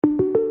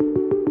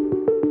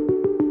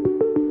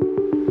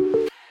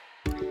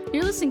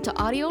listening to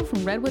audio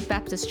from Redwood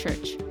Baptist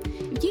Church.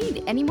 If you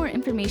need any more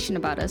information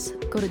about us,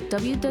 go to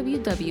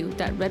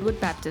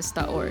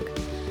www.redwoodbaptist.org.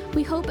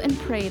 We hope and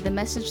pray the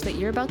message that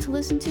you're about to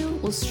listen to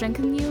will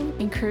strengthen you,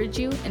 encourage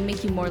you, and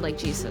make you more like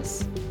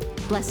Jesus.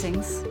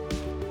 Blessings.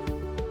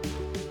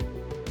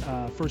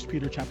 1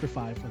 Peter chapter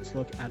 5, let's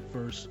look at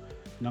verse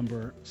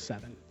number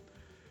 7.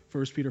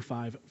 1 Peter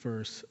 5,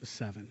 verse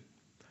 7.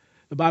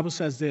 The Bible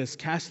says this,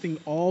 casting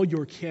all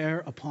your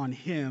care upon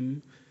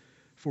him,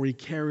 for he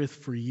careth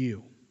for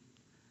you.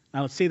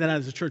 Now let's say that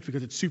as a church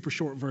because it's super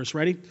short verse.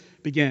 Ready?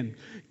 Begin.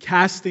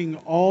 Casting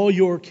all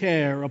your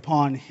care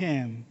upon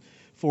him,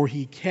 for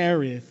he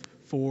careth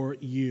for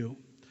you.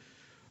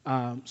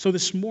 So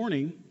this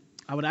morning,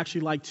 I would actually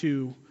like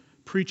to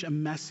preach a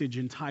message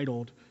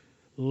entitled,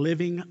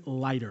 Living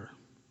Lighter.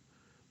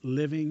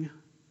 Living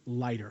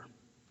lighter.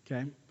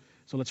 Okay?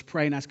 So let's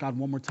pray and ask God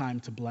one more time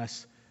to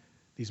bless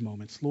these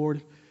moments.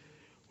 Lord,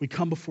 we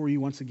come before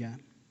you once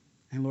again.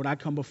 And Lord, I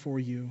come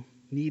before you,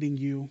 needing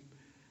you.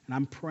 And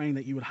I'm praying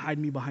that you would hide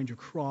me behind your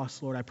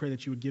cross. Lord, I pray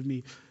that you would give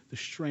me the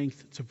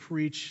strength to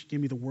preach,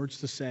 give me the words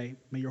to say.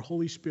 May your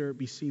Holy Spirit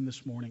be seen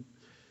this morning.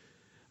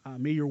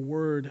 May your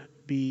word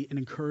be an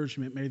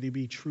encouragement. May they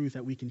be truth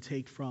that we can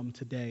take from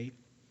today.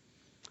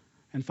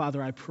 And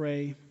Father, I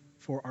pray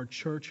for our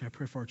church. I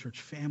pray for our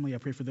church family. I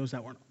pray for those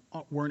that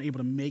weren't able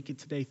to make it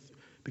today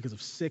because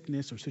of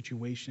sickness or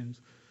situations.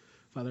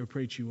 Father, I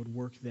pray that you would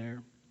work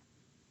there.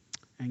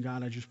 And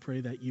God, I just pray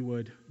that you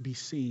would be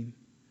seen.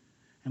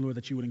 And Lord,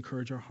 that you would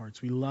encourage our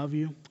hearts. We love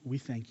you. We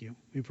thank you.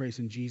 We praise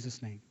in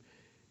Jesus' name.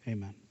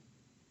 Amen.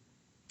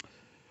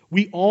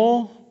 We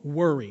all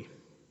worry.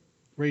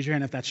 Raise your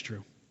hand if that's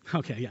true.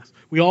 Okay, yes.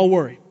 We all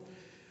worry.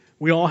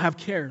 We all have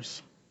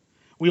cares.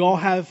 We all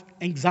have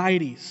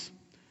anxieties.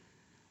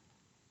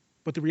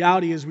 But the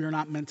reality is we are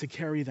not meant to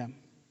carry them.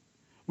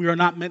 We are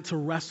not meant to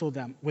wrestle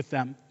with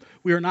them.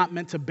 We are not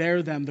meant to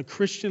bear them. The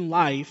Christian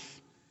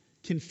life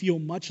can feel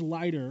much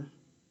lighter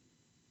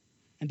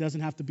and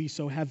doesn't have to be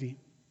so heavy.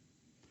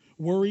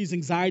 Worries,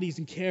 anxieties,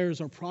 and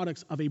cares are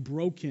products of a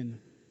broken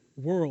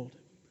world.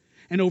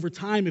 And over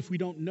time, if we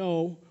don't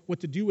know what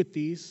to do with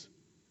these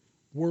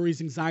worries,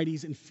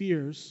 anxieties, and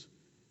fears,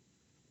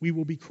 we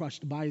will be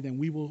crushed by them.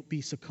 We will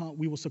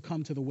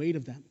succumb to the weight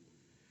of them.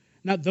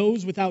 Now,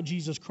 those without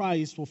Jesus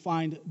Christ will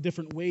find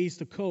different ways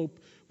to cope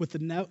with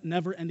the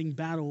never-ending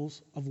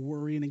battles of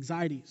worry and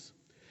anxieties.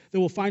 They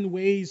will find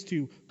ways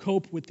to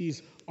cope with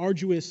these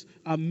arduous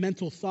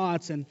mental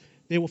thoughts, and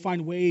they will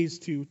find ways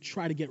to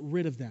try to get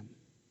rid of them.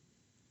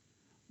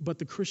 But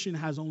the Christian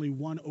has only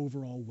one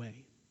overall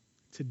way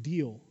to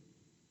deal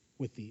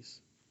with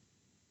these.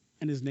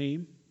 And his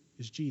name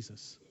is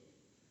Jesus.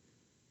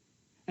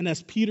 And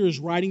as Peter is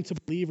writing to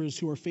believers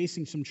who are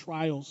facing some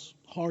trials,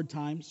 hard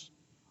times,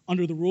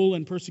 under the rule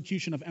and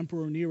persecution of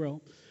Emperor Nero,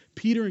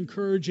 Peter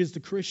encourages the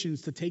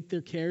Christians to take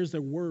their cares,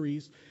 their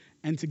worries,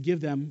 and to give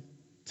them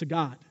to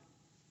God.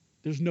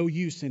 There's no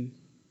use in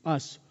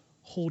us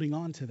holding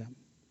on to them.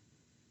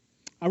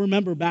 I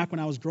remember back when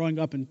I was growing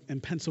up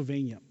in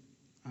Pennsylvania.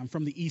 I'm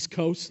from the East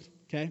Coast,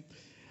 okay?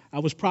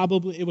 It was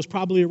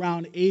probably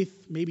around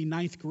 8th, maybe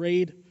 9th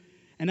grade.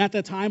 And at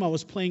that time, I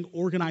was playing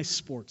organized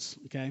sports,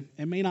 okay?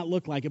 It may not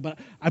look like it, but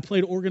I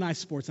played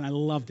organized sports, and I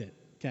loved it,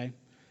 okay?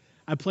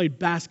 I played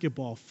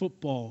basketball,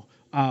 football,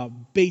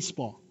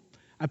 baseball.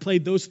 I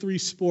played those three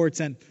sports,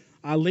 and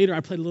later I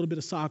played a little bit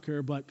of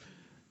soccer, but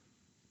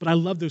I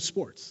loved those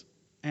sports.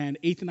 And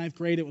 8th and 9th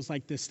grade, it was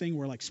like this thing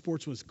where like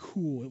sports was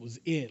cool. It was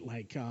it,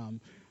 like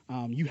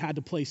you had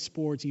to play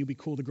sports, and you'd be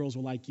cool, the girls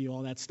will like you,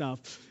 all that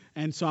stuff.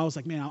 And so I was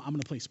like, man, I'm going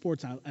to play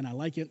sports, and I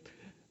like it.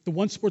 The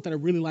one sport that I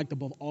really liked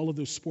above all of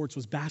those sports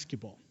was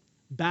basketball.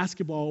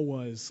 Basketball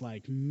was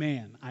like,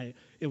 man,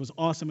 it was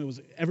awesome.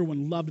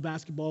 Everyone loved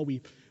basketball.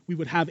 We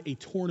would have a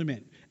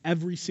tournament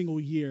every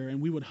single year,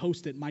 and we would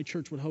host it. My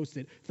church would host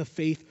it, the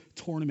Faith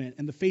Tournament.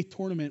 And the Faith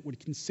Tournament would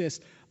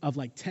consist of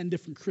like 10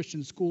 different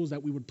Christian schools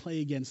that we would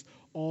play against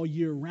all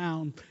year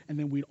round, and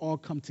then we'd all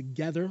come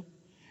together.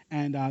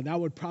 And that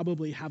would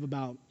probably have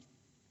about,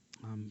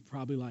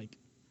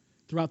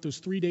 throughout those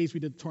 3 days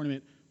we did the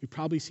tournament, we've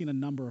probably seen a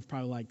number of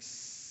probably like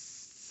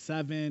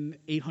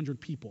 700-800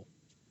 people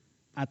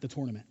at the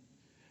tournament,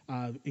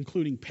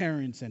 including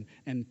parents and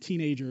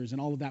teenagers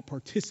and all of that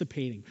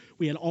participating.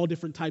 We had all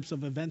different types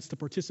of events to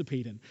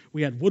participate in.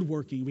 We had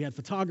woodworking, we had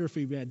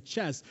photography, we had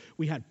chess,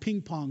 we had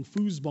ping pong,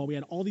 foosball, we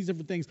had all these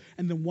different things.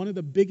 And then one of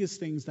the biggest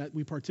things that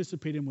we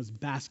participated in was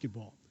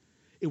basketball.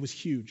 It was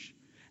huge.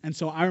 And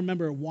so I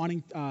remember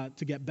wanting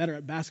to get better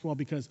at basketball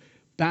because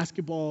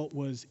basketball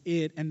was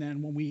it. And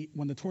then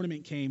when the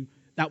tournament came,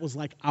 that was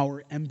like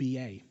our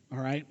NBA, all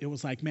right? It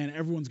was like, man,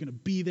 everyone's going to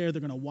be there.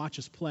 They're going to watch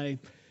us play.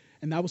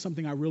 And that was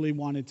something I really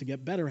wanted to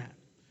get better at.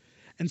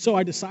 And so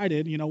I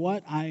decided, you know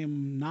what? I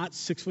am not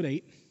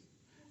 6'8".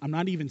 I'm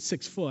not even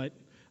 6 foot.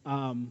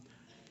 I'm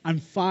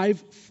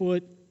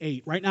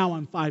 5'8". Right now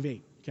I'm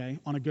 5'8", okay,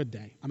 on a good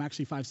day. I'm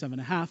actually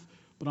 5'7.5",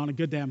 but on a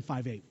good day I'm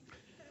 5'8".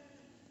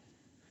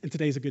 And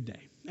today's a good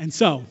day. And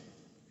so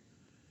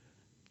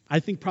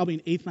I think probably in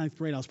 8th, 9th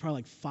grade, I was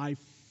probably like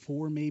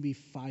 5'4", maybe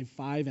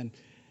 5'5",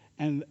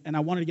 and I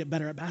wanted to get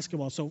better at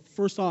basketball. So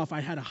first off, I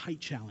had a height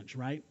challenge,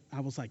 right? I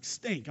was like,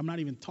 stink, I'm not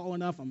even tall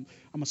enough. I'm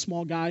a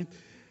small guy.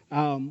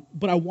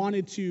 But I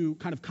wanted to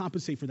kind of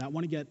compensate for that. I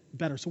want to get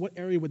better. So what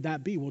area would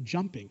that be? Well,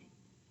 jumping.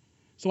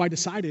 So I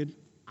decided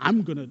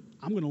I'm gonna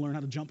learn how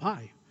to jump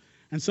high.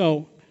 And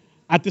so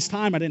at this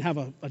time, I didn't have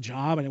a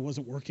job and it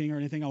wasn't working or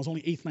anything. I was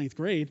only 8th, 9th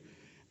grade,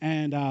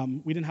 and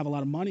we didn't have a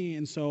lot of money.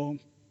 And so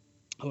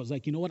I was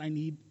like, you know what? I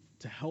need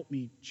to help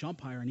me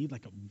jump higher. I need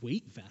like a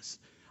weight vest.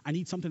 I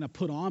need something to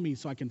put on me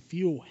so I can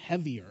feel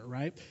heavier,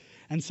 right?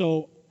 And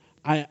so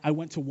I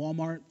went to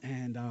Walmart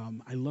and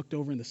I looked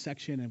over in the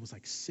section and it was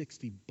like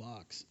 $60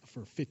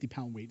 for a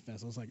 50-pound weight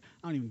vest. I was like,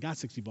 I don't even got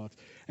 $60.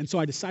 And so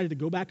I decided to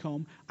go back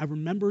home. I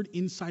remembered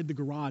inside the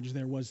garage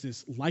there was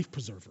this life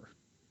preserver.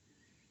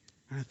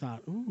 And I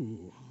thought,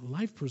 ooh,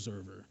 life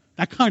preserver.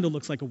 That kind of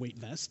looks like a weight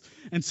vest.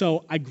 And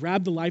so I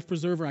grabbed the life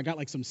preserver. I got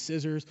like some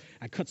scissors.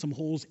 I cut some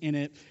holes in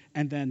it,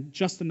 and then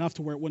just enough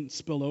to where it wouldn't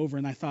spill over.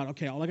 And I thought,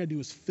 okay, all I got to do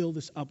is fill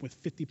this up with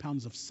 50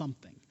 pounds of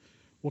something.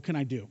 What can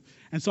I do?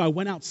 And so I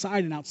went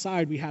outside, and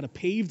outside we had a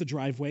paved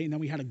driveway, and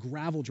then we had a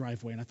gravel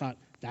driveway. And I thought,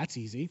 that's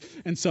easy.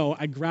 And so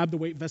I grabbed the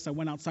weight vest. I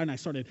went outside, and I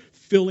started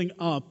filling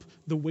up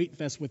the weight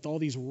vest with all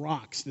these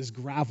rocks, this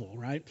gravel,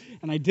 right?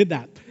 And I did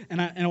that.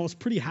 And I was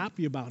pretty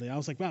happy about it. I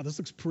was like, wow, this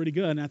looks pretty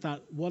good. And I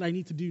thought, what I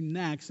need to do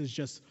next is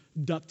just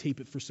duct tape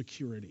it for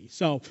security.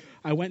 So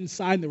I went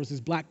inside, and there was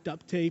this black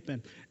duct tape.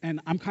 And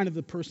I'm kind of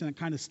the person that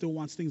kind of still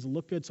wants things to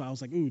look good. So I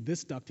was like, ooh,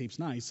 this duct tape's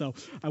nice. So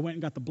I went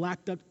and got the black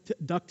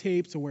duct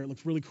tape to where it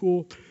looks really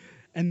cool.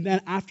 And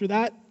then after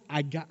that,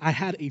 I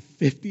had a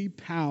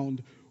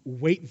 50-pound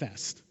weight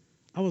vest.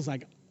 I was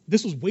like,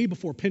 this was way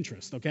before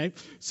Pinterest, okay?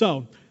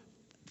 So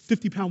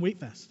 50-pound weight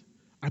vest.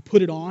 I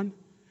put it on,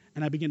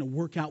 and I began to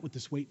work out with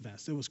this weight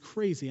vest. It was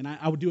crazy, and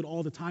I would do it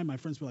all the time. My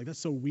friends were like, that's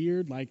so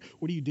weird. Like,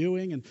 what are you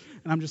doing? And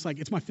I'm just like,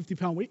 it's my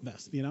 50-pound weight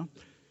vest, you know?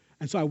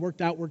 And so I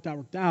worked out.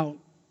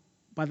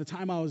 By the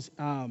time I was,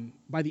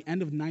 by the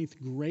end of 9th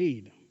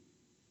grade,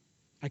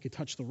 I could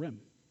touch the rim.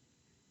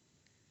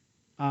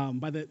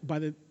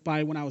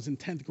 By when I was in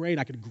 10th grade,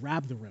 I could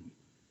grab the rim.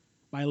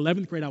 By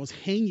 11th grade, I was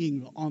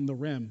hanging on the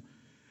rim.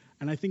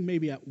 And I think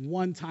maybe at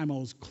one time I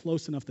was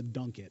close enough to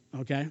dunk it,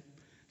 okay?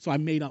 So I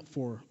made up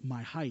for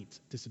my height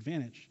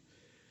disadvantage.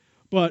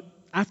 But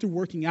after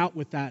working out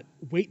with that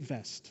weight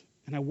vest,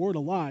 and I wore it a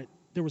lot,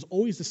 there was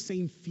always the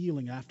same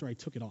feeling after I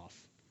took it off.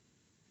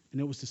 And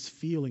it was this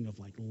feeling of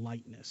like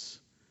lightness.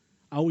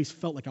 I always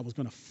felt like I was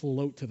going to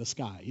float to the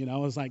sky. You know,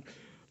 it was like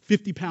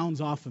 50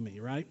 pounds off of me,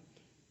 right?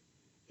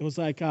 It was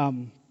like,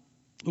 it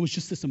was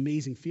just this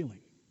amazing feeling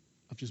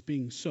of just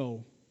being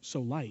so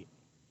light.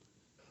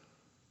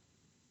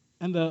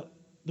 And the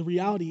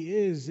reality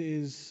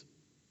is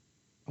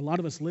a lot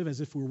of us live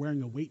as if we're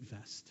wearing a weight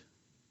vest.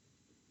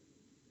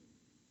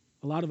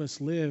 A lot of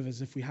us live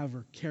as if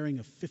we're carrying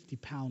a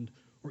 50-pound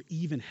or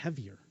even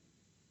heavier.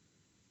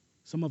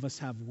 Some of us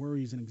have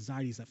worries and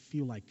anxieties that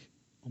feel like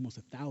almost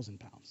 1,000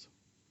 pounds.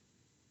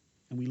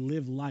 And we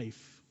live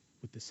life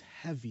with this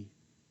heavy,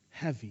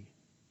 heavy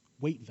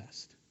weight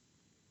vest.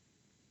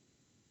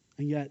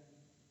 And yet,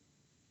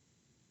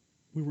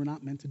 we were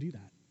not meant to do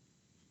that.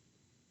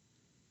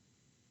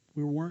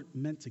 We weren't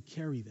meant to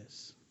carry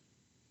this.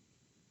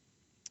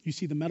 You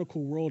see, the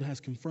medical world has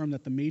confirmed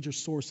that the major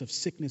source of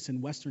sickness in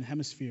the Western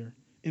Hemisphere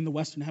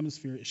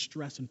is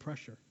stress and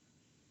pressure.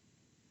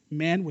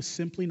 Man was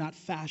simply not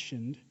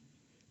fashioned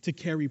to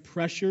carry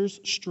pressures,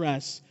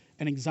 stress,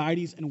 and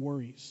anxieties and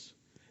worries.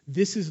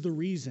 This is the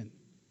reason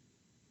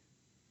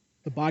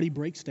the body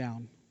breaks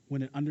down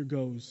when it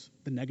undergoes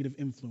the negative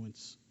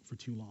influence for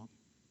too long.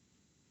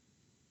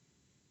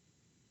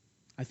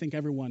 I think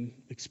everyone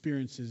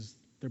experiences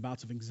their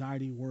bouts of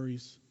anxiety,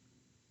 worries,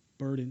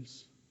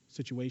 burdens,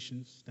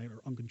 situations that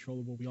are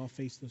uncontrollable. We all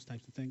face those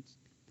types of things.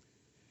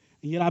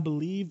 And yet I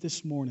believe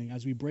this morning,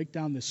 as we break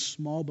down this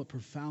small but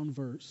profound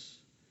verse,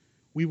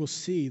 we will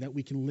see that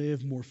we can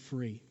live more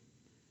free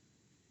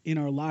in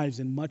our lives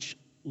and much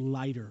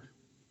lighter.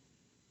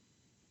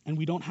 And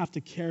we don't have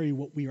to carry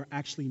what we are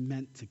actually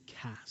meant to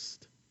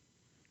cast.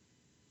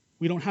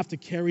 We don't have to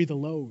carry the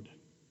load.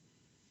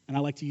 And I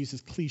like to use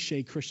this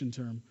cliche Christian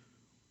term.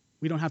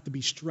 We don't have to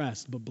be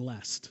stressed, but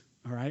blessed,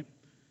 all right?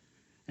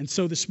 And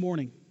so this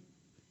morning,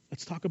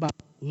 let's talk about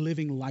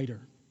living lighter.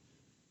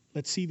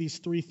 Let's see these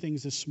three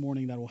things this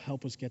morning that will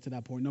help us get to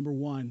that point. Number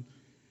one,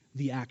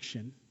 the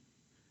action.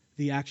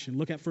 The action.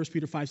 Look at 1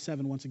 Peter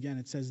 5:7 once again.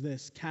 It says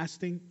this,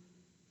 casting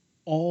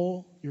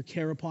all your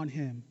care upon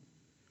him,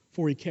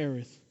 for he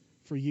careth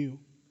for you.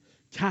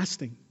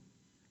 Casting.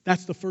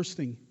 That's the first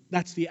thing.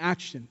 That's the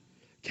action.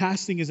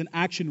 Casting is an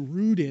action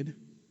rooted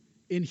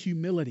in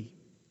humility.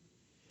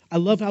 I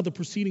love how the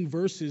preceding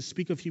verses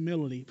speak of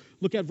humility.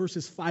 Look at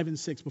verses 5 and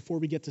 6 before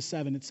we get to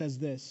 7. It says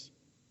this.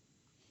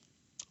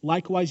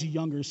 Likewise, you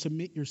younger,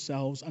 submit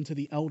yourselves unto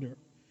the elder.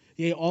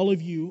 Yea, all of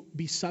you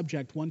be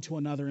subject one to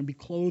another and be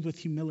clothed with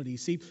humility.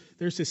 See,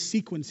 there's this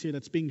sequence here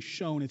that's being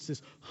shown. It's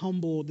this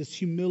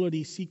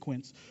humility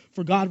sequence.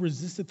 For God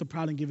resisteth the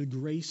proud and giveth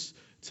grace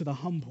to the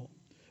humble.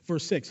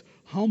 Verse 6,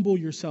 humble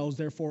yourselves,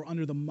 therefore,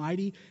 under the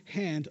mighty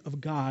hand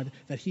of God,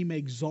 that he may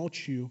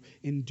exalt you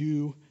in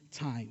due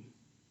time.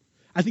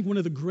 I think one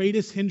of the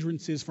greatest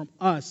hindrances from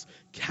us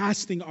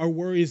casting our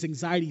worries,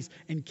 anxieties,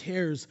 and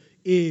cares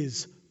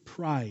is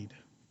pride.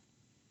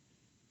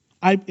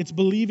 It's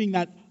believing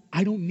that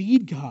I don't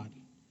need God.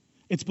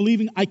 It's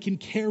believing I can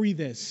carry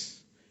this.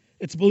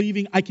 It's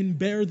believing I can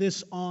bear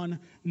this on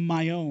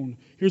my own.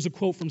 Here's a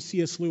quote from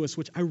C.S. Lewis,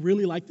 which I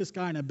really like this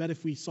guy, and I bet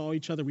if we saw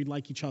each other, we'd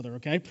like each other,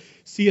 okay?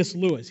 C.S.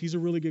 Lewis, he's a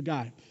really good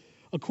guy.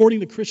 According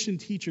to Christian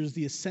teachers,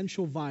 the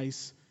essential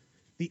vice,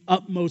 the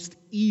utmost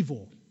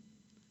evil,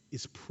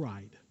 is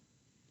pride.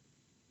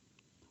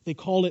 They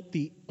call it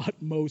the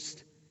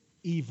utmost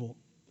evil.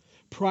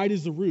 Pride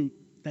is the root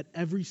that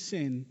every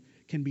sin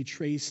can be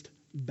traced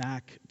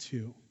back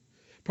to.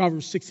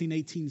 Proverbs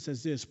 16:18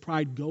 says this,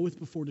 pride goeth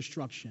before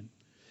destruction,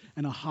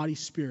 and a haughty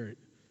spirit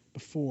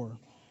before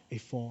a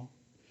fall.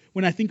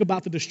 When I think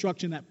about the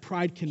destruction that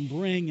pride can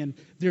bring, and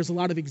there's a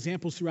lot of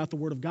examples throughout the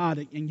Word of God,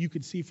 and you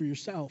could see for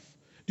yourself.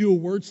 Do a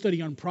word study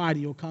on pride,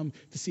 and you'll come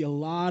to see a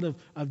lot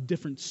of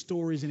different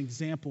stories and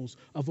examples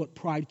of what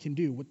pride can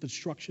do, what the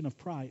destruction of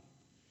pride.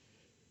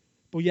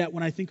 But yet,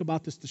 when I think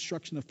about this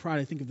destruction of pride,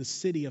 I think of the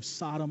city of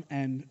Sodom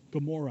and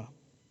Gomorrah.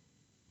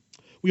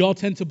 We all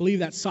tend to believe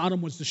that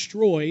Sodom was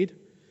destroyed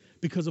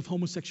because of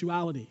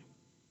homosexuality.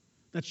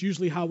 That's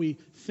usually how we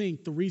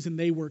think the reason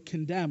they were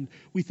condemned.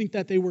 We think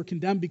that they were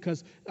condemned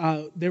because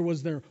there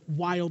was their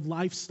wild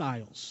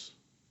lifestyles,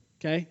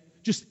 okay?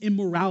 Just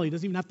immorality. It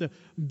doesn't even have to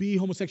be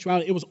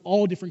homosexuality. It was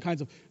all different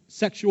kinds of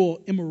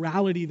sexual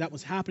immorality that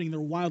was happening, their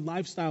wild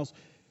lifestyles.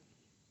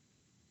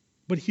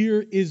 But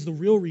here is the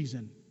real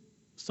reason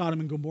Sodom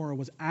and Gomorrah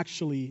was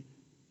actually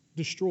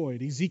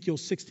destroyed. Ezekiel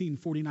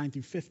 16:49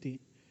 through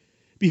 50.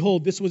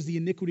 Behold, this was the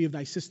iniquity of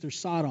thy sister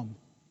Sodom,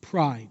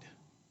 pride.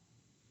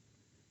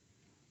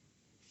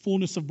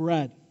 Fullness of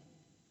bread,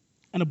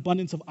 an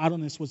abundance of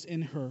idleness was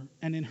in her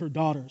and in her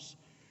daughters.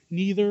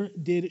 Neither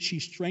did she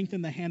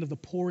strengthen the hand of the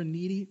poor and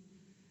needy,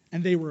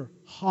 and they were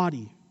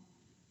haughty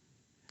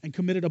and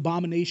committed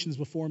abominations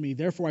before me.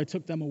 Therefore I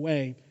took them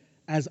away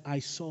as I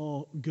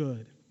saw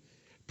good.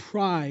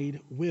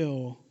 Pride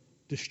will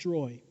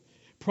destroy.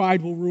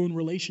 Pride will ruin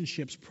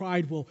relationships.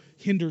 Pride will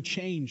hinder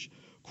change.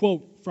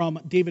 Quote from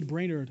David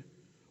Brainerd,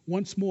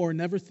 once more,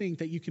 never think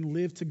that you can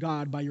live to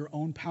God by your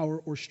own power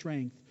or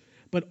strength,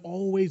 but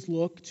always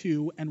look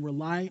to and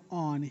rely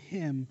on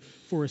him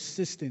for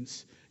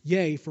assistance,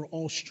 yea, for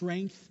all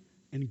strength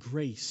and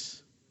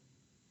grace.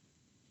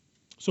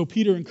 So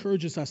Peter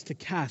encourages us to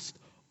cast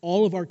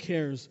all of our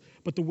cares,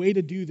 but the way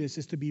to do this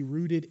is to be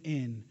rooted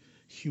in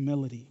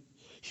humility.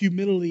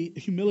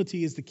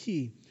 Humility is the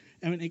key.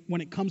 And when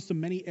it comes to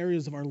many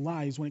areas of our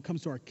lives, when it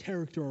comes to our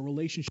character, our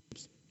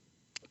relationships,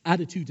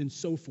 attitudes, and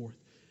so forth.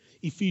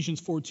 Ephesians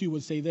 4:2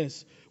 would say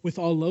this, with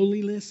all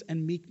lowliness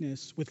and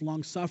meekness, with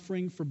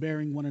long-suffering,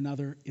 forbearing one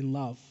another in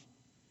love.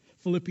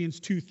 Philippians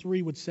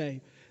 2:3 would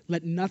say,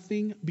 let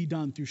nothing be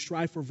done through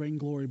strife or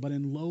vainglory, but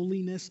in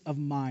lowliness of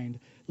mind,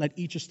 let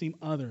each esteem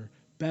other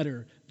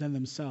better than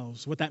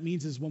themselves. What that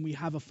means is when we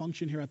have a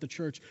function here at the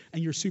church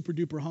and you're super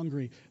duper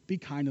hungry, be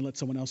kind and let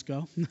someone else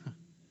go.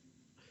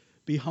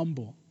 Be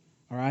humble,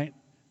 all right?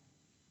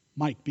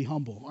 Mike, be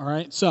humble, all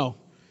right? So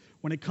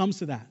when it comes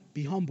to that,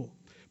 be humble.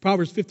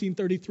 Proverbs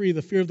 15:33,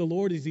 the fear of the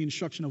Lord is the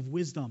instruction of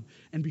wisdom,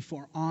 and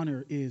before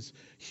honor is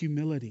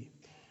humility.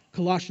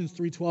 Colossians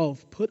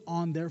 3:12, put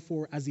on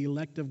therefore as the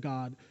elect of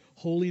God,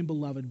 holy and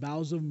beloved,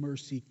 bowels of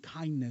mercy,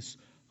 kindness,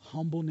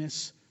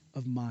 humbleness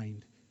of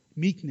mind,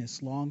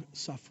 meekness,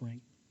 long-suffering.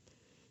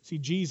 See,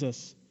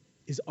 Jesus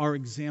is our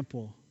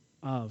example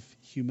of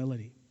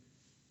humility.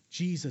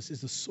 Jesus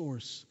is the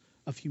source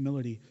of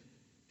humility.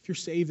 If you're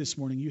saved this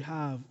morning, you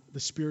have the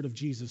Spirit of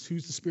Jesus.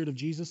 Who's the Spirit of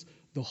Jesus?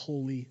 The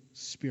Holy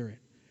Spirit.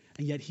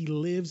 And yet he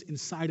lives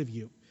inside of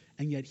you,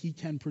 and yet he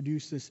can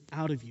produce this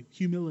out of you.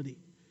 Humility.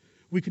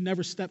 We can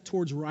never step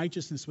towards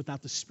righteousness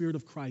without the Spirit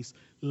of Christ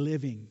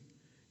living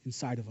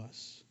inside of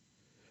us.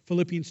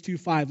 Philippians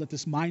 2:5, let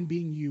this mind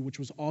be in you, which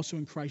was also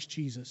in Christ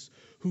Jesus,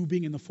 who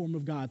being in the form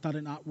of God, thought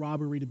it not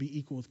robbery to be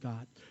equal with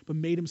God, but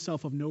made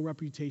himself of no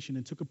reputation,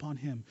 and took upon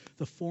him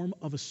the form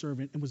of a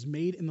servant, and was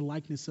made in the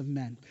likeness of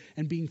men.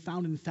 And being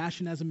found in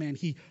fashion as a man,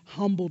 he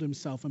humbled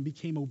himself and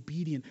became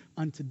obedient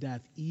unto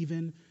death,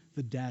 even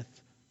the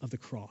death of the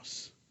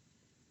cross.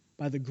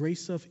 By the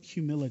grace of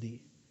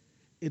humility,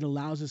 it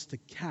allows us to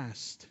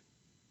cast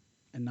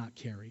and not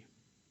carry.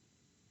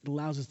 It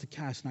allows us to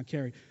cast, not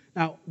carry.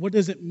 Now, what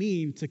does it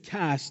mean to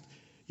cast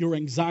your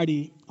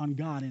anxiety on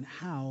God, and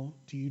how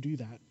do you do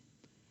that?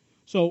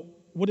 So,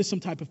 what is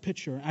some type of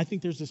picture? I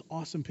think there's this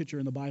awesome picture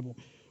in the Bible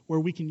where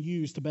we can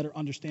use to better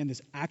understand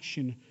this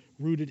action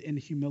rooted in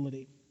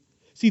humility.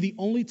 See, the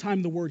only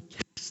time the word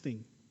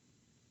casting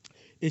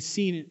is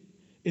seen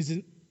is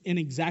in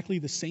exactly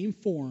the same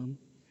form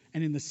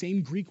and in the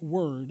same Greek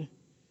word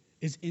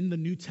is in the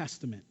New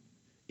Testament,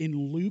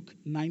 in Luke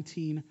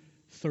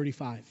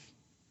 19:35.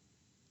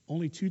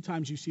 Only 2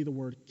 times you see the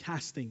word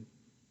casting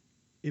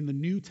in the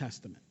New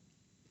Testament.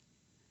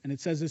 And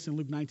it says this in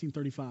Luke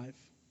 19:35.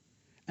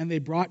 And they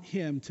brought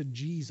him to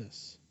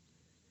Jesus,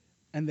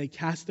 and they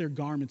cast their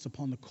garments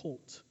upon the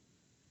colt,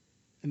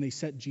 and they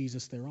set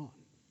Jesus thereon.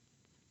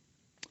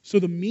 So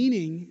the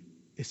meaning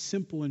is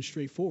simple and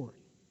straightforward.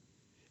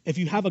 If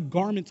you have a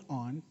garment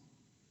on,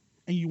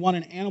 and you want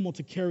an animal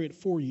to carry it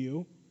for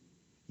you,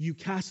 you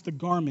cast the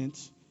garment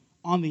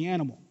on the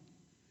animal.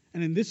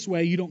 And in this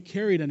way, you don't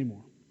carry it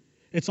anymore.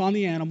 It's on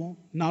the animal,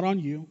 not on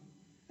you,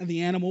 and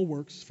the animal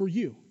works for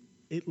you.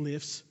 It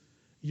lifts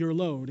your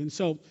load. And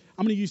so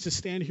I'm going to use this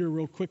stand here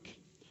real quick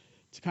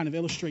to kind of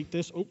illustrate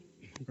this. Oh,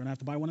 I'm going to have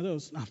to buy one of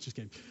those. No, I'm just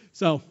kidding.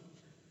 So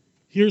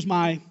here's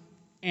my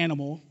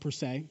animal, per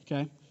se,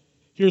 okay?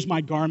 Here's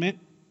my garment,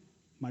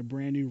 my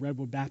brand new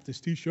Redwood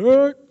Baptist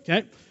t-shirt,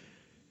 okay?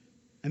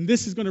 And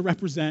this is going to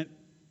represent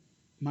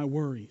my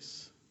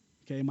worries,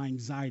 okay, my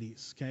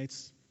anxieties, okay?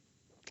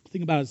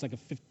 Think about it as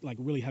like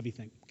a really heavy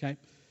thing, okay?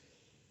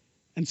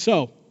 And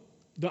so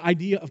the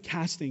idea of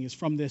casting is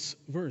from this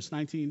verse,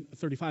 Luke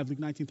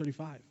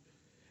 19:35.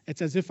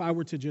 It's as if I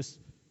were to just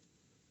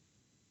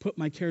put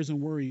my cares and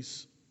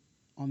worries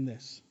on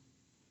this,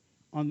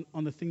 on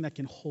the thing that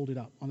can hold it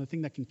up, on the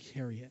thing that can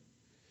carry it.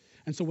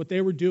 And so what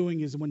they were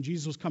doing is when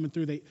Jesus was coming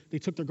through, they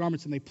took their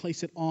garments and they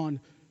placed it on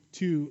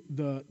to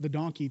the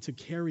donkey to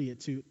carry it,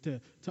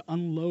 to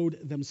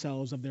unload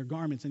themselves of their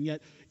garments. And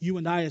yet, you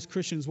and I as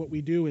Christians, what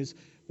we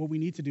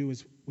need to do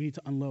is we need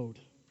to unload,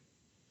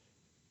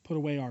 put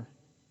away our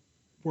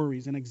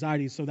worries and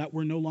anxieties so that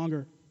we're no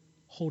longer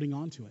holding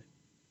on to it.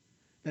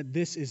 That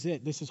this is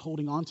it. This is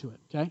holding on to it,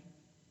 okay?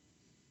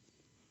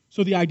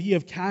 So the idea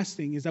of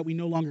casting is that we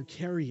no longer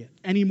carry it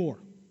anymore.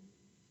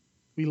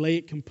 We lay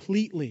it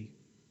completely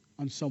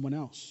on someone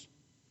else,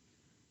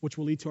 which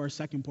will lead to our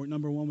second point.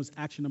 Number one was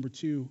action. Number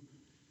two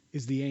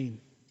is the aim.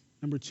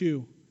 Number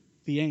two,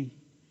 the aim.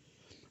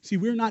 See,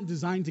 we're not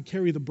designed to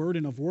carry the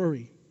burden of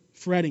worry,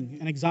 fretting,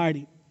 and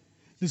anxiety.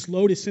 This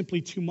load is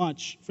simply too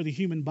much for the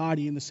human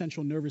body and the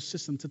central nervous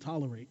system to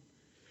tolerate.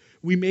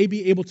 We may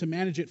be able to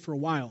manage it for a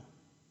while.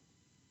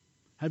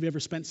 Have you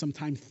ever spent some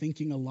time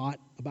thinking a lot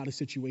about a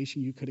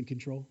situation you couldn't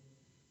control?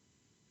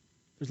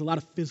 There's a lot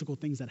of physical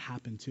things that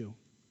happen too.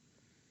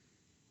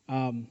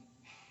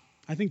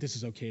 I think this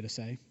is okay to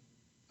say.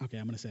 Okay,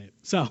 I'm going to say it.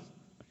 So,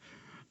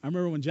 I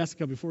remember when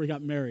Jessica, before we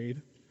got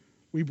married,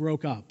 we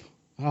broke up.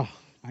 Oh,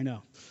 I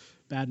know.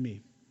 Bad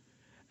me.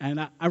 And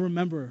I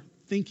remember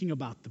thinking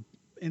about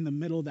in the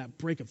middle of that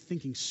breakup,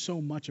 thinking so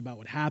much about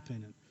what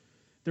happened. And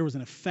there was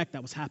an effect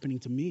that was happening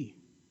to me.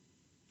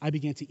 I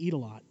began to eat a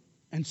lot.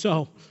 And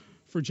so,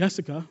 for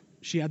Jessica,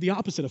 she had the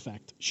opposite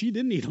effect. She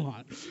didn't eat a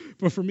lot.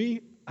 But for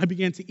me, I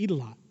began to eat a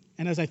lot.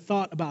 And as I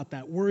thought about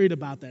that, worried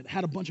about that,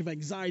 had a bunch of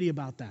anxiety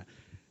about that,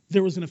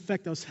 there was an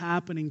effect that was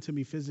happening to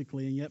me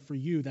physically. And yet for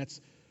you,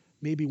 that's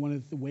maybe one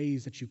of the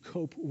ways that you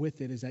cope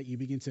with it is that you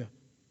begin to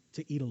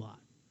eat a lot.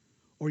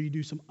 Or you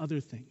do some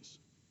other things.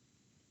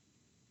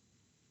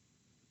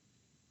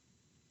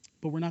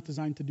 But we're not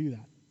designed to do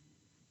that.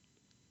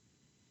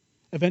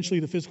 Eventually,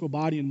 the physical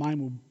body and mind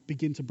will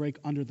begin to break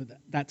under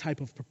that type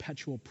of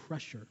perpetual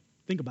pressure.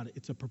 Think about it.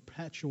 It's a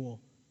perpetual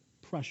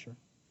pressure.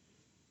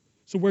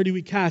 So where do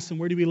we cast and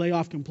where do we lay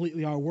off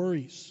completely our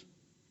worries,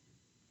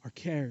 our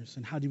cares,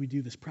 and how do we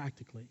do this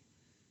practically?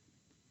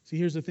 See,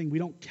 here's the thing. We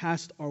don't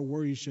cast our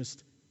worries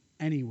just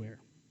anywhere.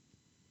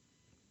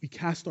 We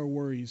cast our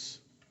worries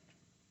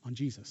on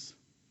Jesus.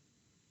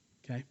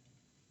 Okay?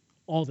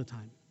 All the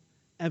time.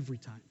 Every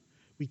time.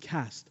 We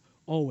cast,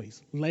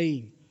 always,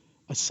 laying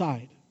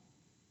aside.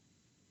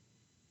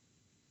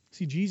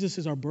 See, Jesus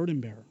is our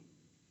burden bearer.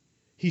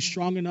 He's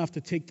strong enough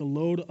to take the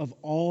load of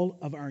all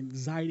of our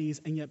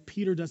anxieties, and yet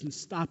Peter doesn't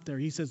stop there.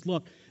 He says,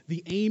 look,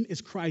 the aim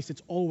is Christ.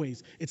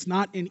 It's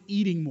not in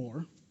eating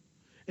more.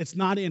 It's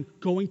not in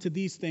going to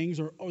these things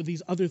or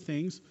these other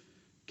things,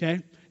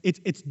 okay?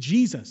 It's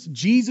Jesus.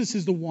 Jesus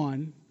is the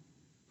one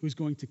who's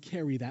going to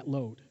carry that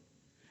load.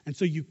 And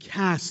so you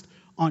cast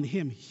on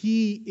him.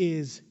 He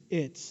is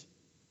it.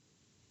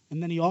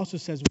 And then he also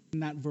says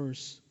in that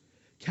verse,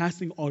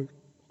 casting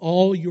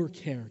all your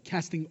care,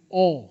 casting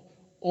all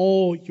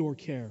your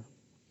care.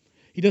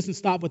 He doesn't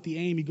stop with the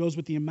aim, he goes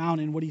with the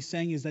amount, and what he's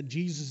saying is that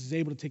Jesus is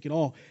able to take it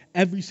all.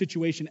 Every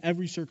situation,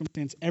 every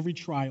circumstance, every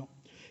trial.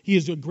 He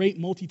is a great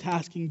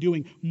multitasking,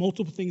 doing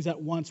multiple things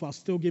at once while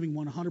still giving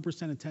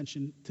 100%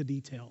 attention to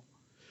detail.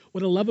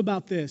 What I love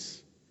about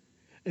this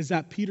is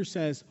that Peter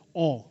says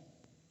all.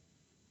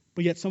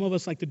 But yet some of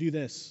us like to do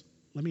this.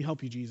 Let me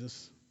help you,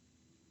 Jesus.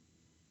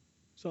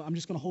 So I'm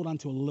just going to hold on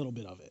to a little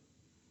bit of it.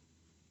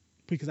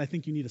 Because I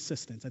think you need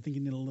assistance. I think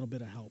you need a little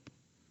bit of help.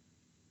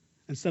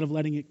 Instead of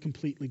letting it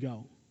completely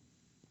go.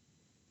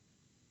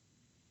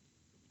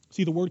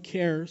 See, the word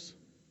cares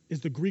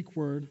is the Greek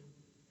word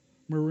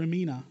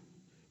merimina,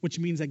 which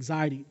means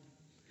anxiety.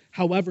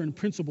 However, in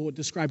principle, it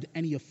described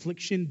any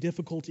affliction,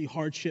 difficulty,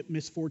 hardship,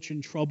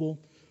 misfortune, trouble,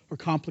 or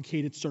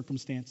complicated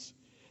circumstance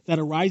that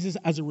arises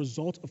as a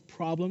result of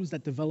problems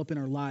that develop in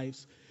our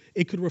lives.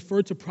 It could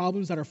refer to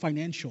problems that are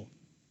financial,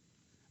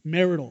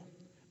 marital,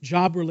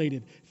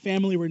 job-related,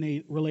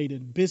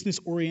 family-related,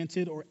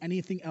 business-oriented, or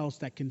anything else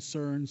that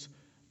concerns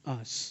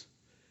us.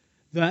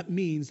 That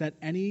means that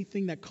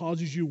anything that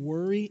causes you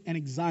worry and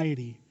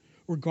anxiety,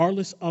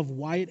 regardless of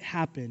why it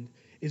happened,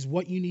 is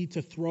what you need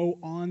to throw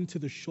onto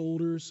the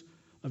shoulders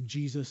of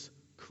Jesus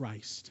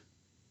Christ.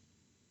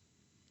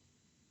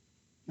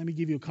 Let me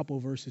give you a couple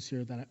of verses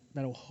here that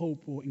I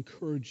hope will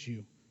encourage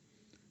you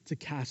to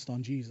cast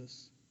on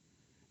Jesus.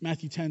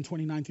 Matthew 10,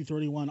 29 through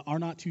 31, are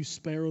not two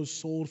sparrows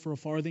sold for a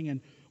farthing, and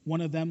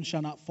one of them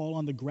shall not fall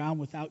on the ground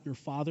without your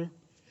Father?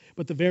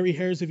 But the very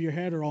hairs of your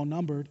head are all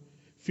numbered.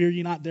 Fear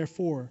ye not,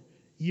 therefore,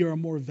 ye are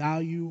more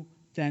value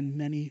than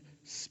many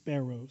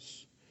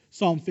sparrows.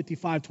 Psalm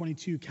 55,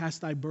 22,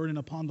 cast thy burden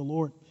upon the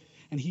Lord,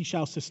 and he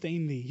shall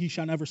sustain thee. He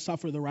shall never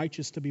suffer the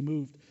righteous to be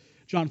moved.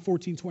 John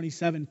 14,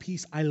 27,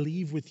 peace I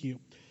leave with you.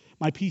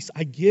 My peace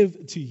I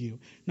give to you.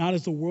 Not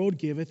as the world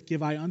giveth,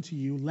 give I unto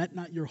you. Let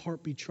not your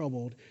heart be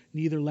troubled,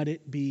 neither let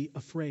it be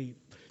afraid.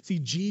 See,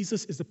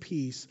 Jesus is the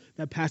peace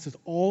that passes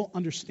all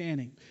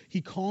understanding.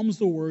 He calms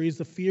the worries,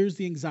 the fears,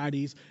 the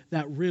anxieties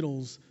that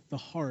riddles the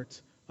heart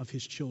of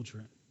his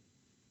children.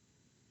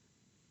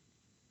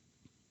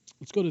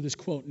 Let's go to this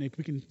quote, Nick.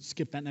 We can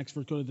skip that next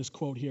verse. Go to this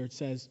quote here. It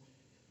says,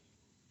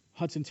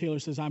 Hudson Taylor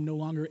says, I'm no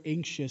longer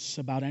anxious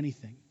about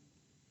anything,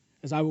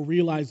 as I will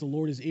realize the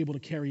Lord is able to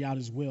carry out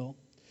his will,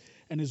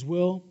 and his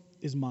will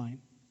is mine.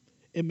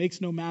 It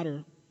makes no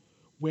matter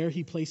where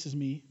he places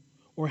me,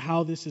 or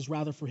how this is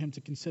rather for him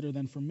to consider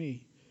than for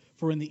me.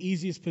 For in the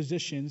easiest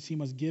positions, he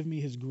must give me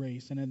his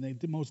grace, and in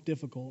the most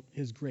difficult,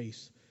 his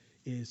grace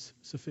is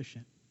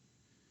sufficient.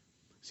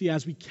 See,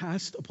 as we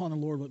cast upon the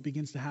Lord, what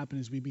begins to happen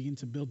is we begin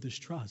to build this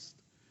trust.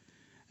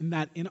 And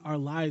that in our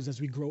lives, as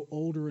we grow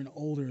older and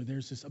older,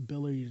 there's this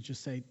ability to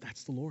just say,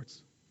 that's the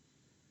Lord's.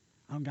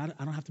 I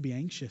don't have to be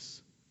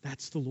anxious.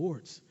 That's the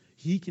Lord's.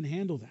 He can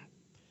handle that.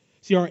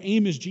 See, our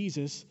aim is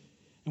Jesus,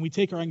 and we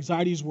take our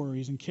anxieties,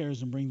 worries, and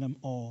cares and bring them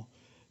all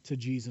to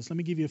Jesus. Let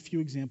me give you a few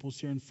examples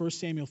here. In 1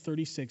 Samuel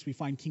 36, we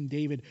find King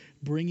David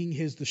bringing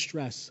his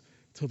distress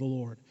to the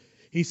Lord.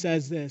 He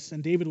says this,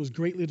 and David was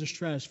greatly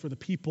distressed, for the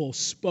people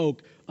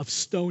spoke of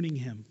stoning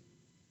him.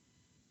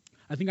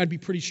 I think I'd be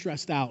pretty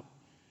stressed out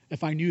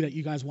if I knew that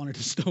you guys wanted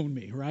to stone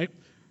me, right?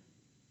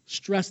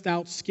 Stressed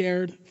out,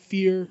 scared,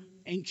 fear,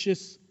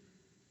 anxious,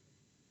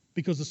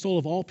 because the soul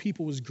of all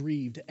people was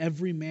grieved,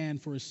 every man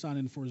for his son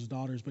and for his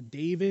daughters. But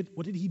David,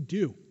 what did he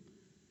do?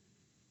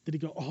 Did he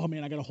go, oh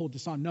man, I got to hold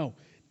this on? No.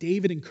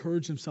 David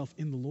encouraged himself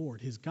in the Lord,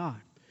 his God.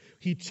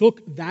 He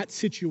took that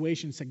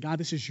situation and said, God,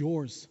 this is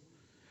yours.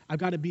 I've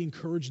got to be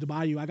encouraged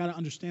by you. I got to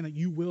understand that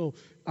you will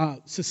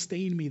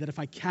sustain me, that if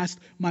I cast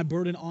my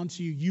burden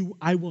onto you,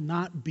 I will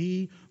not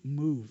be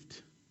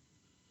moved.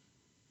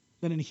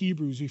 Then in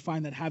Hebrews, we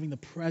find that having the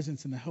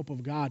presence and the help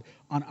of God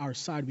on our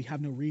side, we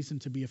have no reason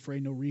to be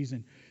afraid, no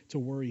reason to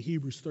worry.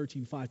 Hebrews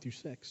 13, 5 through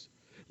 6.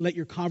 Let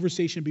your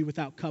conversation be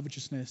without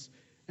covetousness,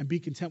 and be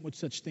content with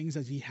such things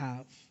as ye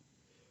have.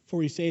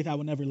 For he saith, I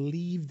will never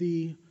leave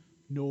thee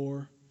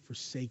nor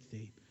forsake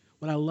thee.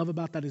 What I love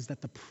about that is that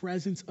the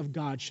presence of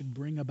God should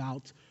bring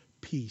about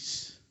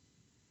peace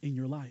in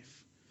your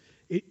life.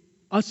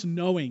 Us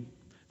knowing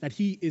that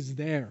he is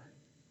there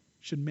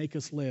should make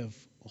us live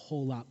a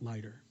whole lot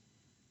lighter.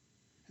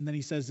 And then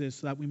he says this,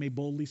 so that we may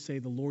boldly say,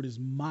 the Lord is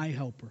my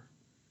helper,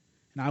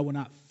 and I will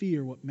not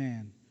fear what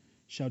man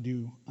shall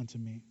do unto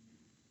me.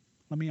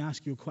 Let me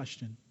ask you a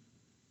question.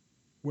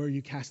 Where are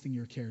you casting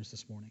your cares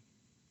this morning?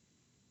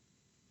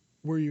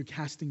 Where are you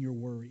casting your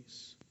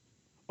worries?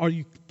 Are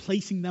you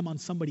placing them on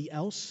somebody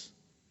else?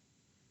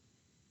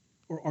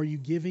 Or are you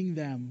giving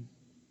them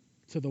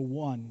to the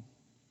one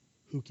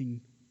who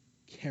can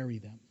carry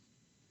them?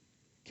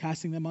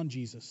 Casting them on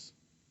Jesus.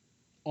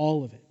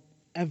 All of it.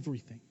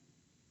 Everything.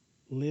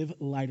 Live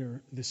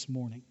lighter this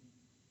morning.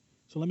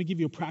 So let me give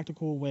you a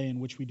practical way in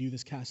which we do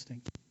this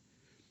casting.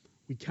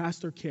 We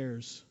cast our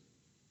cares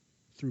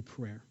through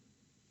prayer.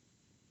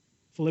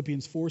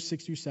 Philippians 4,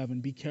 6 through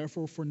 7, be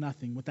careful for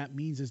nothing. What that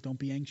means is don't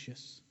be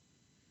anxious.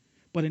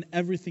 But in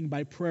everything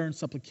by prayer and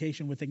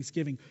supplication with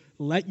thanksgiving,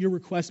 let your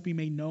requests be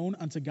made known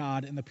unto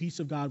God, and the peace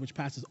of God, which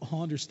passes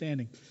all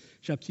understanding,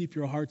 shall keep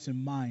your hearts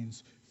and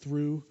minds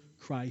through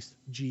Christ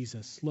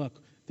Jesus.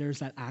 Look, there's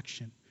that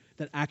action.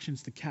 That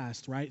action's to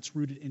cast, right? It's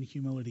rooted in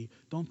humility.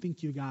 Don't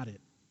think you got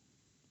it.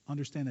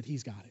 Understand that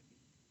he's got it.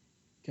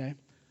 Okay?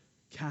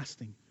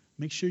 Casting.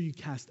 Make sure you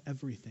cast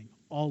everything,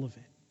 all of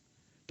it.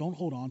 Don't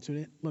hold on to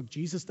it. Look,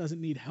 Jesus doesn't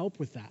need help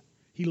with that.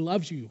 He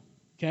loves you,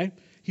 okay?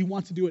 He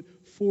wants to do it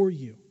for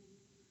you.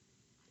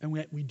 And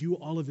we do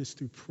all of this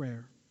through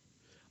prayer.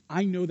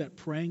 I know that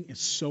praying is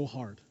so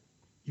hard.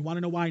 You want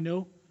to know why I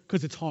know?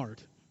 Because it's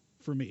hard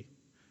for me.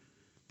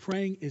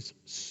 Praying is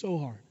so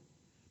hard.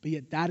 But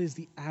yet that is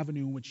the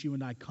avenue in which you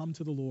and I come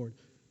to the Lord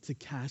to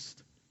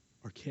cast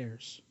our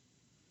cares.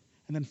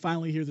 And then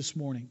finally here this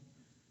morning,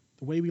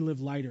 the way we live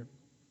lighter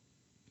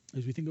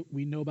is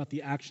we know about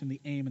the action,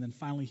 the aim, and then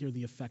finally here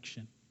the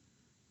affection.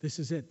 This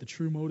is it, the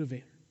true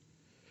motivator.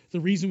 The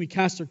reason we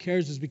cast our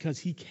cares is because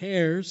he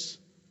cares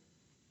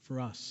for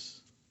us.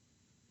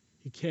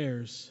 He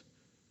cares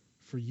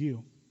for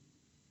you.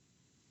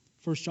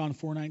 1 John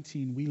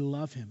 4:19, we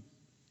love him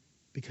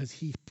because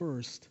he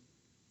first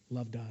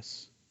loved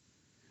us.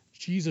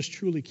 Jesus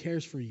truly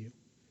cares for you.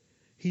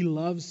 He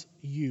loves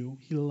you.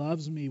 He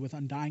loves me with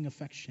undying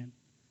affection.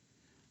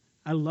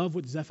 I love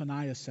what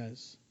Zephaniah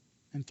says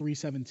in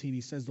 3:17.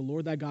 He says, "The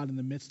Lord thy God in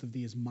the midst of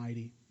thee is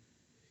mighty.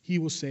 He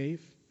will save.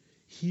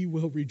 He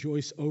will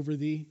rejoice over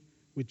thee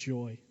with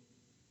joy.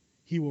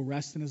 He will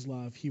rest in his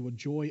love. He will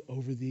joy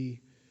over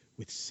thee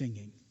with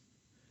singing."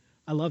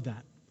 I love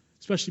that,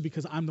 especially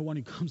because I'm the one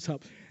who comes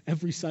up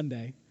every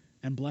Sunday,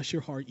 and bless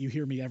your heart, you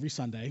hear me every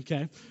Sunday,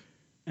 okay,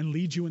 and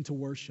lead you into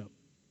worship.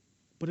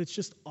 But it's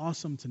just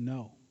awesome to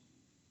know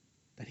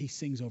that he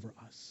sings over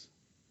us.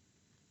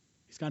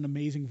 He's got an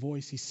amazing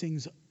voice. He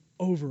sings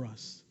over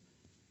us.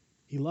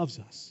 He loves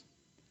us.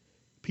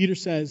 Peter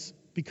says,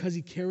 because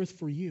he careth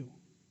for you.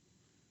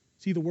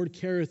 See, the word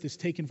careth is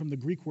taken from the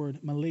Greek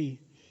word mali,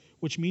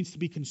 which means to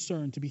be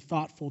concerned, to be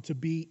thoughtful, to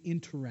be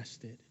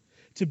interested,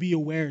 to be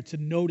aware, to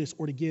notice,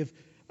 or to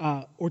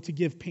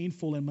give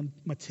painful and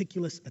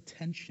meticulous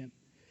attention.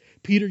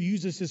 Peter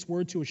uses this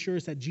word to assure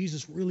us that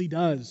Jesus really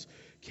does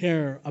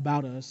care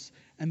about us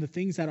and the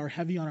things that are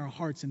heavy on our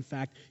hearts. In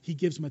fact, he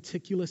gives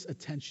meticulous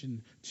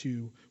attention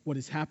to what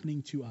is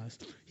happening to us.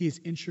 He is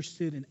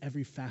interested in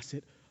every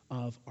facet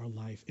of our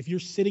life. If you're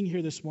sitting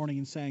here this morning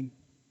and saying,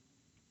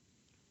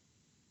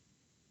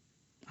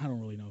 I don't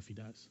really know if he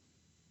does,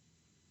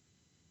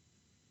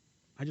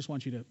 I just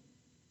want you to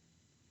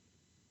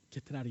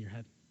get that out of your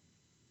head.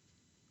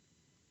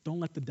 Don't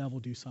let the devil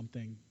do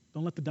something.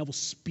 Don't let the devil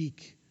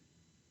speak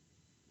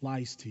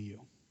lies to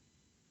you.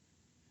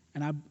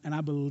 And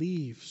I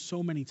believe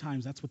so many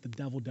times that's what the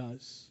devil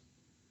does,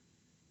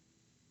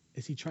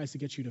 is he tries to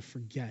get you to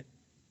forget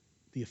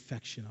the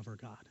affection of our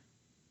God.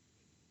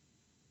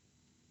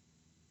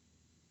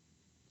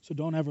 So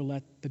don't ever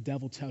let the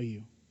devil tell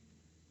you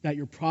that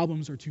your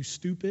problems are too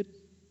stupid,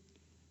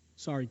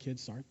 sorry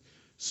kids, sorry,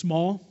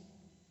 small,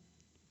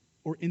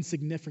 or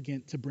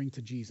insignificant to bring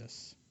to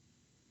Jesus.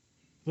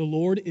 The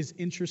Lord is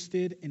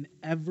interested in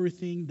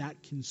everything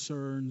that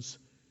concerns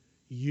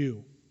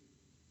you.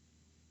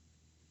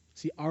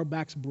 See, our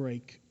backs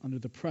break under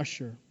the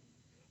pressure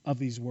of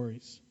these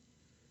worries,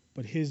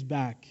 but his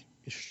back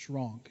is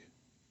strong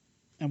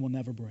and will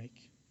never break.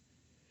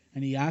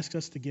 And he asks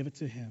us to give it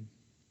to him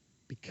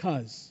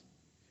because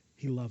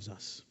he loves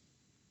us.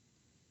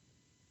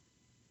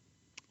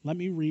 Let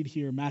me read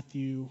here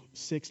Matthew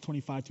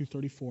 6:25 through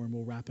 34, and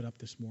we'll wrap it up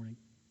this morning.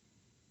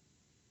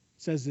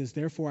 It says this,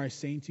 "Therefore I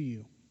say unto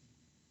you,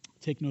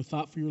 take no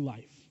thought for your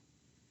life,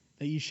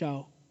 that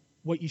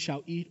what ye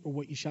shall eat or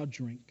what ye shall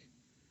drink,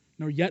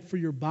 nor yet for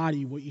your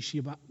body what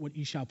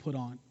ye shall put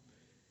on.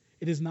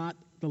 It is not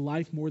the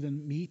life more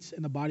than meat,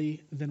 and the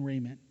body than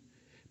raiment.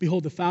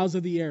 Behold, the fowls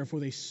of the air, for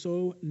they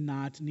sow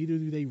not, neither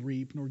do they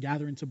reap, nor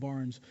gather into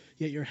barns,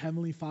 yet your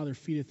heavenly Father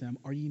feedeth them.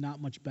 Are ye not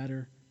much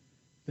better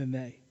than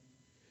they?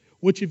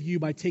 Which of you,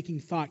 by taking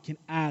thought, can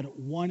add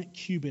 1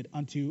 cubit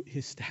unto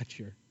his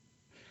stature?"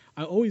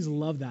 I always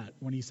love that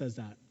when he says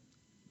that.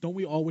 Don't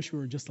we all wish we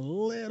were just a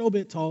little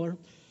bit taller?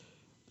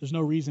 There's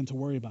no reason to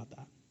worry about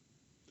that.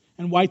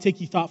 "And why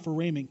take ye thought for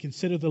raiment?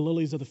 Consider the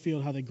lilies of the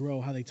field, how they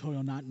grow, how they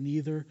toil not,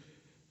 neither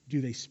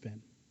do they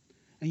spin.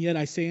 And yet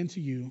I say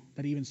unto you,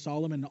 that even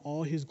Solomon in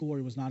all his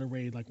glory was not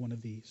arrayed like one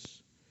of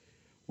these.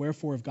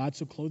 Wherefore, if God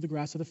so clothe the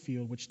grass of the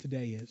field, which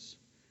today is,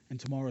 and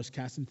tomorrow is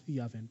cast into the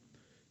oven,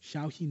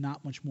 shall he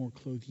not much more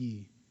clothe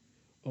ye,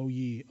 O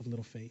ye of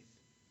little faith?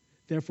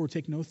 Therefore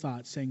take no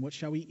thought, saying, what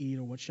shall we eat,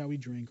 or what shall we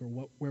drink,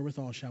 or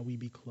wherewithal shall we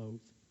be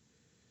clothed?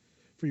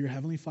 For your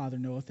heavenly Father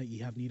knoweth that ye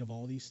have need of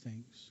all these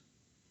things.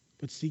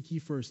 But seek ye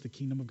first the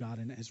kingdom of God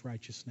and his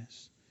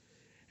righteousness,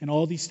 and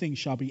all these things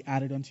shall be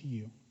added unto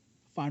you."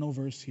 Final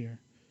verse here.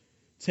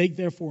 "Take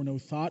therefore no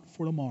thought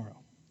for tomorrow,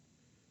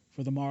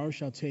 for the morrow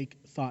shall take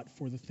thought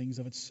for the things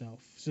of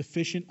itself.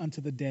 Sufficient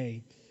unto the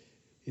day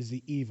is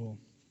the evil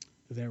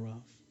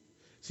thereof."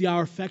 See,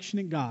 our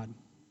affectionate God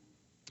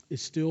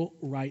is still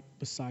right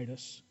beside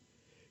us,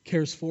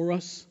 cares for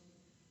us,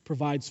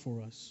 provides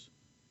for us,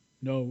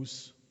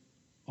 knows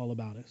all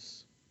about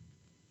us.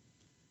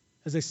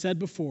 As I said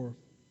before,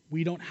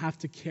 we don't have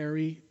to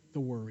carry the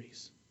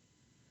worries.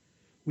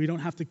 We don't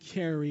have to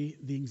carry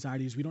the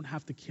anxieties. We don't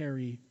have to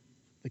carry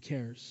the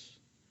cares.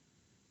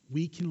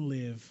 We can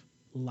live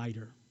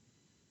lighter.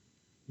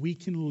 We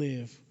can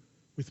live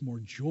with more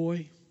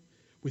joy,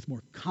 with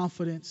more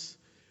confidence,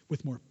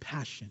 with more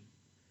passion,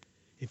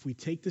 if we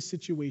take the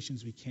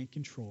situations we can't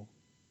control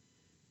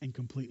and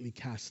completely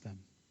cast them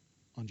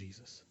on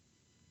Jesus.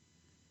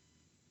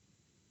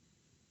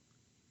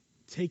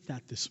 Take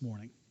that this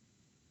morning.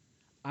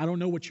 I don't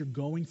know what you're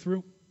going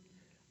through.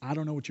 I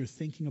don't know what you're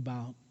thinking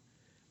about.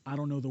 I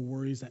don't know the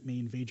worries that may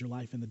invade your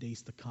life in the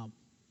days to come.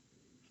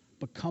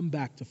 But come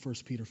back to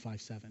 1 Peter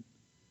 5:7.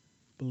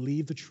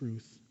 Believe the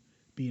truth,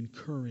 be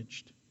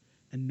encouraged,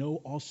 and know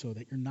also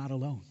that you're not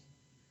alone.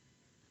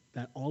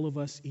 That all of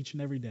us, each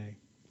and every day,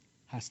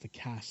 has to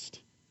cast.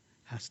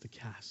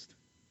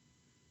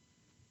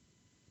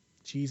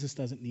 Jesus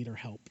doesn't need our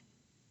help,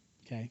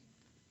 okay?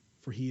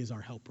 For he is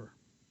our helper.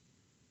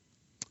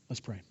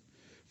 Let's pray.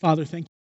 Father, thank you.